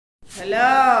Hello.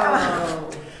 Hello.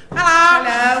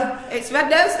 Hello. It's Red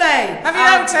Nose Day. Have you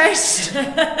noticed?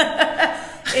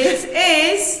 It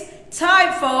is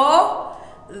time for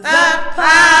the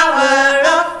power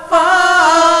of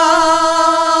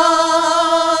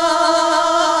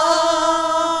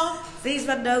four. These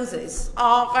red noses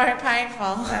Oh, very painful.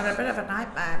 are a bit of a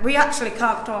nightmare. We actually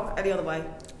can't talk any other way.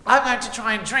 I'm going to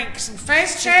try and drink some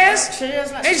fizz. Cheers.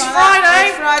 Cheers. Let's It's try Friday. that.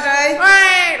 It's Friday.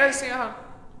 Wait, let's see how.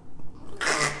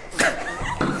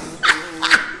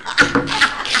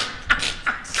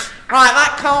 Right,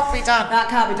 that can't be done. That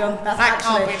can't be done. That's That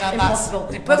actually can't be done. impossible.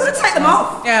 That's We're going to take them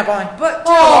off. Yeah, bye. But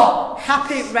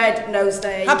happy Red Nose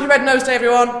Day. Happy Red Nose Day,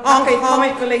 everyone. Happy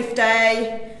Comic Relief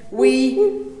Day.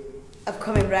 We have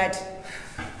come in red.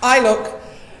 I look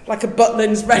like a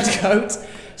Butlins red coat.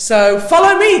 So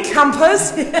follow me,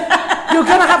 campers. You're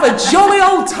going to have a jolly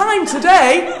old time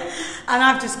today. And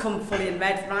I've just come fully in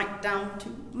red, right down to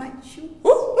my shoe.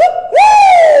 Woo, woo, woo.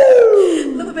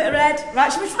 A little bit of red.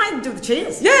 Right, should we try and do the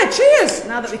cheers? Yeah, cheers.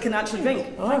 Now that we can actually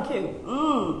drink. Thank you.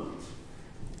 Oh,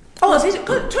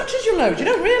 it touches your nose. You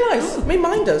don't realise. I mean,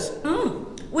 mine does.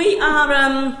 We are,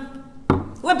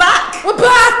 we're back. We're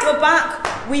back. We're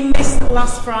back. We missed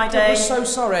last Friday. We're so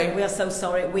sorry. We are so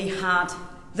sorry. We had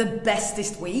the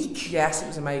bestest week. Yes, it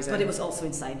was amazing. But it was also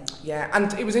insane. Yeah,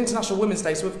 and it was International Women's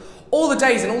Day, so of all the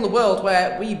days in all the world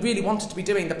where we really wanted to be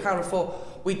doing the Power of Four,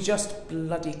 we just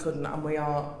bloody couldn't, and we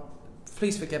are.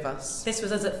 Please forgive us. This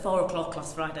was us at 4 o'clock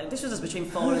last Friday. This was us between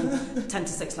 4 and 10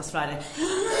 to 6 last Friday.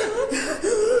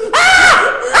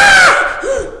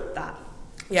 That.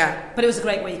 Yeah. But it was a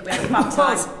great week. We had a fab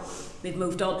time. We've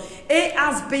moved on. It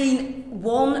has been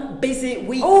one busy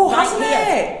week. Oh, right hasn't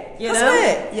here. it? You Hasn't know,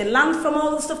 it? you land from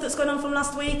all the stuff that's going on from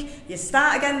last week, you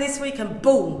start again this week, and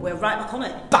boom, we're right back on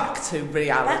it. Back to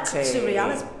reality. Back to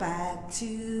reality. Back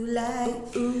to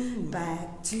life.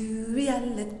 Back to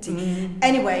reality.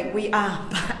 Anyway, we are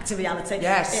back to reality.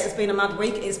 Yes. It has been a mad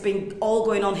week. It's been all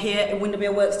going on here in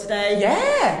Windermere Works today.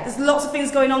 Yeah. There's lots of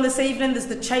things going on this evening. There's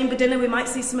the chamber dinner. We might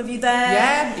see some of you there.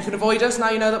 Yeah, you can avoid us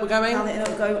now you know that we're going. Now that you know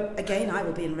we're going, again, I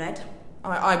will be in red.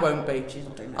 I won't be. She's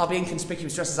not doing that. I'll be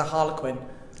inconspicuous dressed as a harlequin.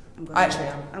 I'm I actually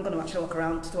am. I'm going to actually walk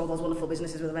around to all those wonderful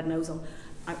businesses with a red nose on.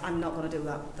 I'm not going to do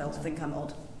that. They'll think I'm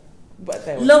odd. But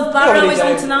Love Barrow is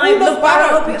on tonight. Oh, Love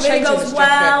Barrow. Hope it really Changing goes his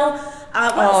well.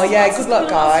 Oh, yeah, good luck,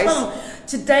 guys.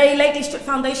 Today, Lake District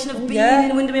Foundation have been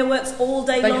in Windermere Works all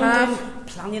day They long, have.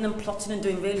 planning and plotting and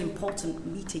doing really important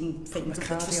meeting things with the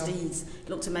trustees. It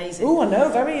looked amazing. Oh, I know,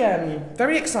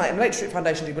 very exciting. Lake District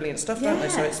Foundation do brilliant stuff, don't they?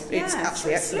 So it's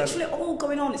actually excellent. It's literally all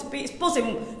going on. It's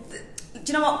buzzing. Do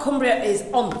you know what? Cumbria is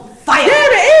on fire. Yeah,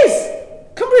 it is.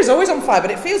 Cumbria's always on fire, but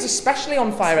it feels especially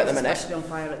on fire at the minute. Especially on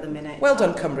fire at the minute. Well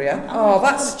done, Cumbria. I'm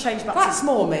gonna change back that's to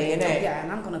more me, isn't it? Yeah,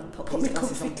 and I'm going to put me these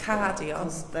glasses comfy on. cardi on.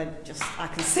 Because they're just, I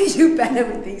can see you better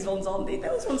with these ones on.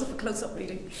 Those ones are for close-up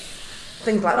reading.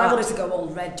 Things like But I that. wanted to go all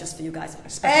red just for you guys.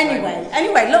 Especially.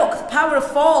 Anyway, look, the Power of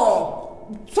Four.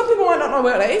 Some people might not know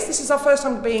what it is. This is our first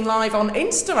time being live on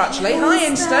Insta, actually. Hi,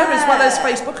 Insta, as well as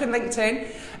Facebook and LinkedIn.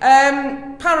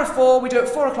 Power of Four, we do it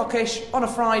 4 o'clock-ish on a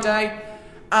Friday.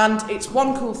 And it's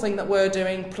one cool thing that we're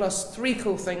doing, plus 3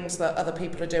 cool things that other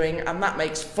people are doing, and that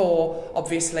makes 4,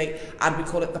 obviously, and we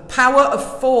call it the Power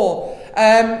of Four.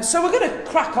 So we're going to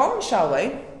crack on, shall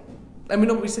we? And we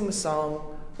normally sing the song,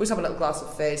 we always have a little glass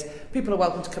of fizz. People are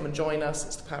welcome to come and join us.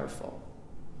 It's the Power of Four.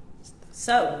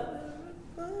 So,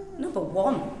 number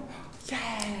 1.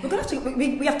 Yeah. We're going to have to,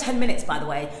 we have 10 minutes, by the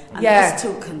way, and Yeah. these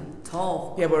two can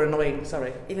talk. Yeah, we're annoying,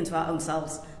 sorry. Even to our own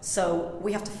selves. So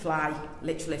we have to fly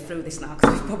literally through this now,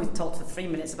 because we've probably talked for 3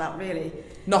 minutes about really...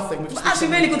 Nothing. We've Actually,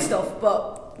 really good stuff,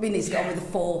 but we need to get on with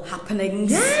the 4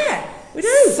 happenings. Yeah, we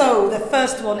do. So the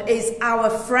first one is our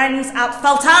friends at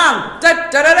Feltan.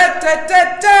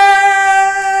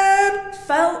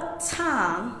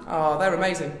 Feltan. Oh, they're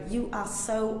amazing. You are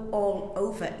so all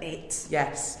over it.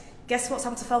 Yes. Guess what's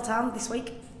happened to Feltan this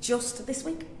week? Just this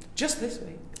week? Just this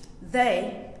week.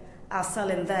 They are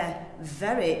selling their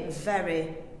very,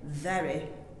 very, very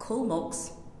cool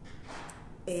mugs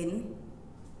in...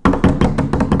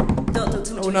 Don't do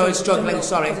too much. Oh no, it's juggling,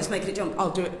 sorry. I'll just make it jump.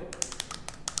 I'll do it.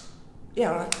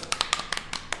 Yeah, all right.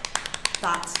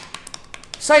 That.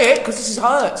 Say it, because this is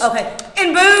hurts. Okay.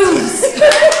 In boobs!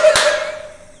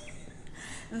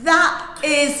 That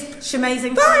is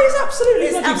amazing. That is absolutely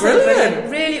brilliant.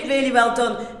 Really, really well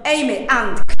done. Amy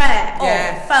and Claire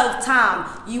of Feltan.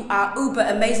 You are uber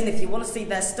amazing. If you want to see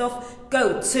their stuff,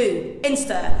 go to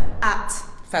Insta at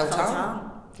Feltan.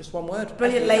 Just one word.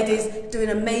 Brilliant ladies, doing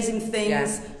amazing things,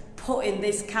 Yeah. putting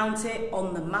this county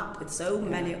on the map with so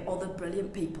many other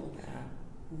brilliant people.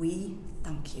 we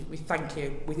thank you. We thank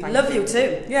you. We love you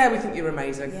too. Yeah, we think you're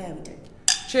amazing. Yeah, we do.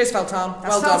 Cheers, Feltan.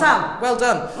 That's well done. Well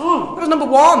done. That was number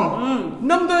 1.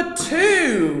 Number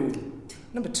 2.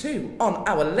 Number 2 on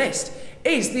our list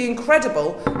is the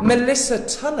incredible Melissa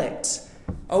Tullett.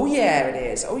 Oh yeah, it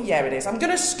is. Oh yeah, it is. I'm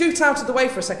going to scoot out of the way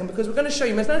for a second because we're going to show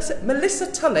you Melissa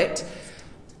Tullett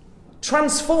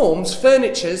transforms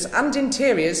furnitures and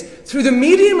interiors through the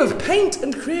medium of paint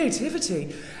and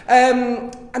creativity.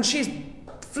 And she's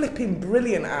flipping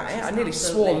brilliant at it. I nearly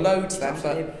swore loads then,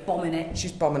 but bombing it.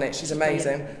 She's bombing it. She's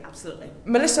amazing. Brilliant. Absolutely.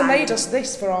 Melissa made us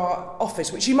this for our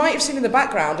office, which you might have seen in the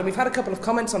background, and we've had a couple of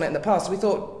comments on it in the past. So we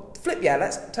thought, flip, yeah,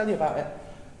 let's tell you about it.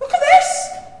 Look at this!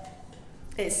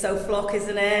 It's so flock,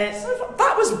 isn't it?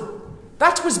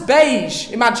 That was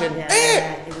beige. Imagine.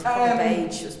 Yeah, it was proper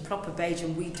beige. It was proper beige,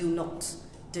 and we do not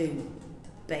do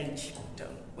beige.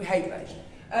 We hate beige.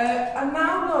 And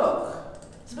now look.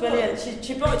 It's brilliant.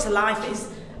 She brought it to life. It's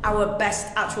our best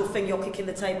actual thing. You're kicking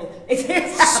the table. It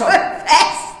is our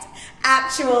best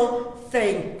actual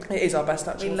thing. It is our best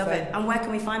actual thing. We love it. And where can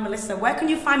we find Melissa? Where can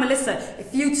you find Melissa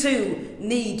if you too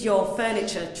need your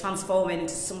furniture transforming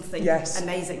into something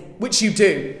amazing? Which you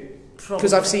do.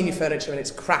 Because I've seen your furniture and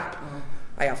it's crap.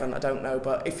 I haven't, I don't know,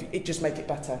 but if it just make it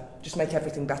better. Just make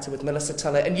everything better with Melissa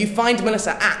Tullett. And you find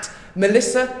Melissa at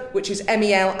Melissa, which is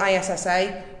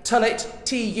Melissa, Tullett,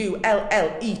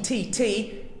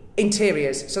 Tullett,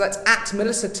 Interiors. So that's at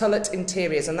Melissa Tullett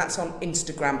Interiors, and that's on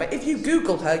Instagram. But if you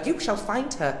Google her, you shall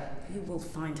find her. You will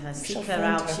find her. Seek her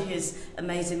out. She is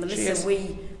amazing. Melissa,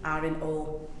 we are in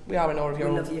awe. We are in awe of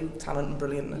your talent and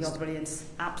brilliantness. Your brilliance.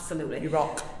 Absolutely. You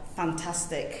rock.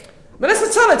 Fantastic. Melissa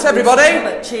Tullett, everybody. Melissa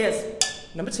Tullett. Cheers.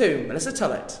 Number 2, Melissa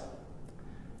Tullett.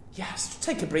 Yes,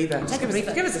 take a breather.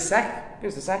 Give us a sec. Give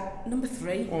us a sec. Number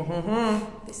 3.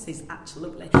 This is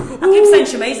absolutely. I keep saying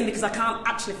shamazing because I can't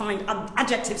actually find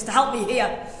adjectives to help me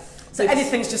here. So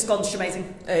anything's just gone shamazing.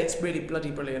 It's really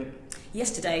bloody brilliant.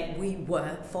 Yesterday we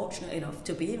were fortunate enough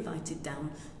to be invited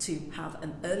down to have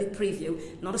an early preview,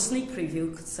 not a sneak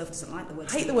preview because Soph doesn't like the word.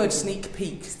 I hate the word sneak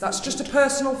peek. That's just a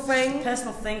personal thing.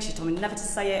 Personal thing. She told me never to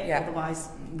say it. Otherwise,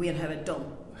 we and her are done.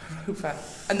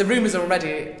 And the rumours are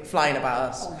already flying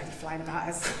about us.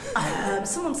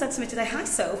 Someone said to me today, "Hi,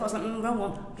 Soph." I was like, "Wrong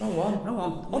one. Wrong one. Wrong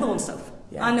one. Other one, Soph."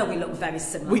 Yeah. I know we look very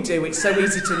similar. We do. It's so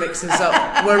easy to mix us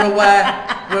up. We're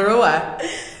aware. We're aware.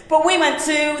 But we went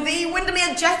to the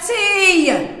Windermere Jetty.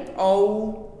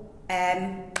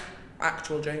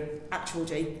 Actual G. Actual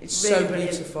G. It's really so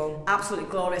brilliant. beautiful. Absolutely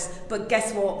glorious. But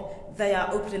guess what? They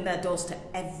are opening their doors to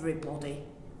everybody.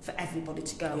 For everybody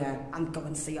to go and go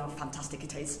and see how fantastic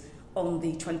it is. On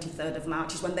the 23rd of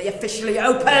March is when they officially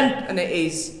open. And it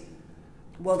is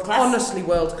world class. Honestly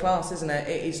world class, isn't it?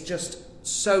 It is just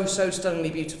so stunningly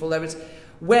beautiful. There is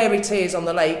where it is on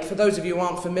the lake. For those of you who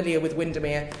aren't familiar with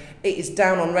Windermere, it is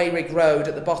down on Rayrig Road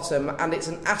at the bottom, and it's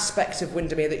an aspect of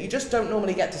Windermere that you just don't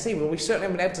normally get to see. Well, we certainly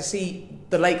haven't been able to see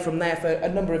the lake from there for a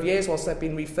number of years whilst they've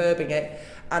been refurbing it,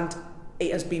 and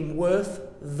it has been worth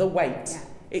the wait. Yeah.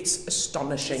 It's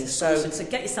astonishing. So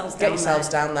get yourselves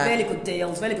down there. Really good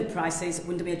deals, really good prices.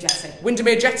 Windermere Jetty.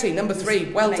 Windermere Jetty, number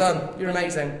 3. Well done. You're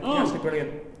amazing. You're absolutely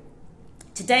brilliant.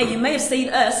 Today you may have seen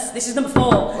us. This is number 4.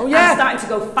 Oh yeah. I'm starting to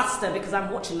go faster because I'm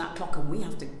watching that clock and we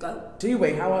have to go. Do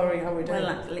we? How are we doing? Well,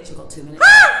 I've literally got 2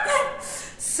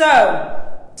 minutes.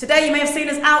 So today you may have seen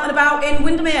us out and about in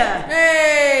Windermere.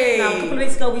 Hey! Now a couple of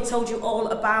weeks ago we told you all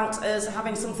about us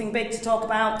having something big to talk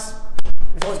about.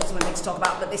 We've always got something big to talk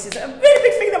about, but this is a really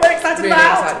big thing that we're excited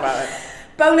about.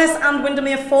 Bonus and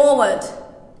Windermere Forward.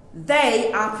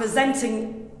 They are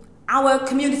presenting our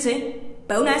community,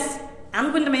 Bonus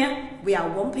and Windermere. We are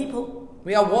one people.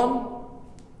 We are one.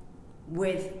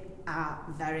 With our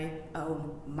very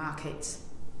own market.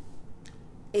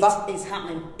 It is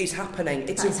happening. It's happening.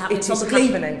 It is happening. It's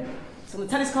happening. It's on the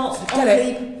tennis courts. Get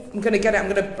it. I'm gonna get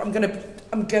it. I'm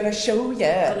gonna show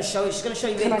you. She's gonna show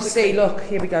you. Can I see? Look,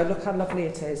 here we go. Look how lovely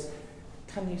it is.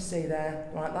 Can you see there?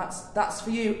 Right, that's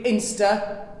for you,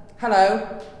 Insta. Hello.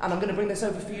 And I'm gonna bring this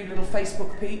over for you, little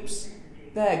Facebook peeps.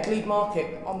 There, Glebe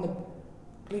Market on the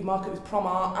Glebe Market with Prom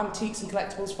Art, Antiques and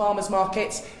Collectibles, Farmers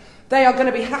Markets. They are going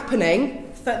to be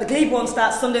happening. The Glebe one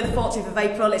starts Sunday the 14th of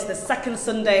April. It's the second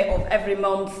Sunday of every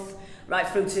month, right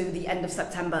through to the end of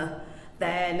September.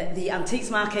 Then the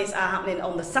antiques markets are happening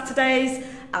on the Saturdays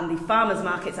and the farmers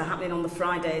markets are happening on the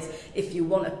Fridays. If you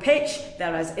want a pitch,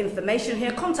 there is information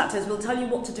here. Contact us, we'll tell you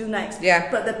what to do next. Yeah.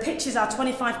 But the pitches are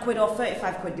 25 quid or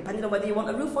 35 quid, depending on whether you want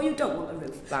a roof or you don't want a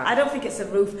roof. I don't think it's a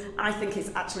roof. I think it's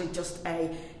actually just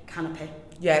a canopy.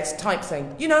 Yeah, it's a type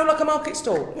thing. You know, like a market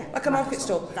stall. Yeah, like a market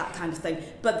stall. That kind of thing.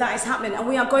 But that is happening, and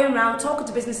we are going around talking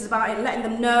to businesses about it, letting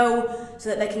them know so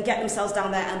that they can get themselves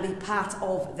down there and be part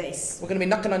of this. We're going to be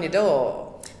knocking on your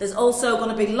door. There's also going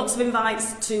to be lots of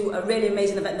invites to a really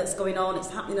amazing event that's going on.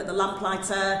 It's happening at the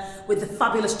Lamplighter with the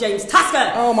fabulous James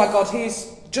Tasker. Oh my God, he's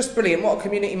just brilliant. What a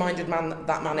community-minded man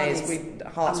that man is. With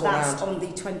hearts all round. That's on the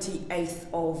 28th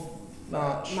of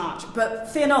March. But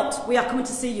fear not, we are coming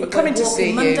to see you. We're coming to see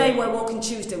you. Monday, we're walking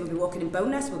Tuesday, we'll be walking in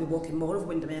Bowness, we'll be walking more of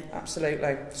Windermere.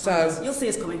 Absolutely. So you'll see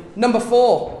us coming. Number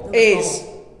 4 is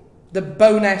the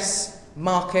Bowness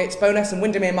Market, Bowness and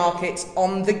Windermere Markets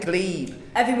on the Glebe.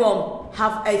 Everyone,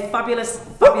 have a fabulous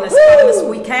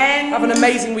weekend. Have an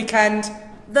amazing weekend.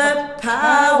 The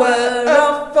power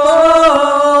of 4.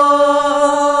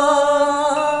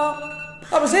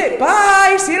 That was it.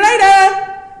 Bye. See you later.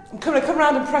 I'm going to come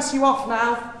around and press you off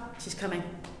now. She's coming.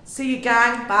 See you,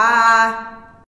 gang. Bye.